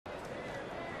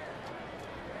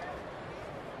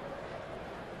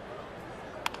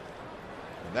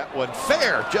That one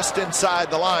fair, just inside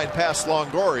the line past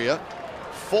Longoria.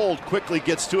 Fold quickly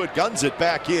gets to it, guns it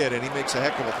back in, and he makes a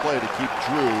heck of a play to keep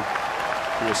Drew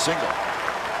to a single.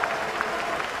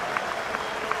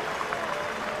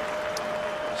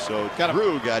 So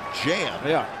Drew got jammed.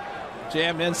 Yeah,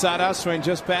 jammed inside out swing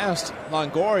just past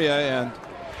Longoria, and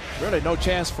really no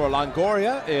chance for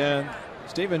Longoria. And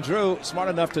Stephen Drew, smart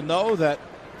enough to know that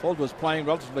Fold was playing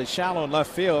relatively shallow in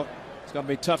left field. It's going to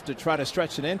be tough to try to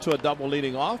stretch it into a double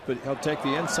leading off, but he'll take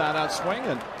the inside out swing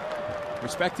and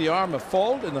respect the arm of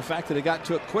Fold and the fact that he got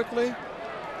to it quickly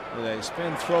with a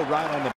spin throw right on the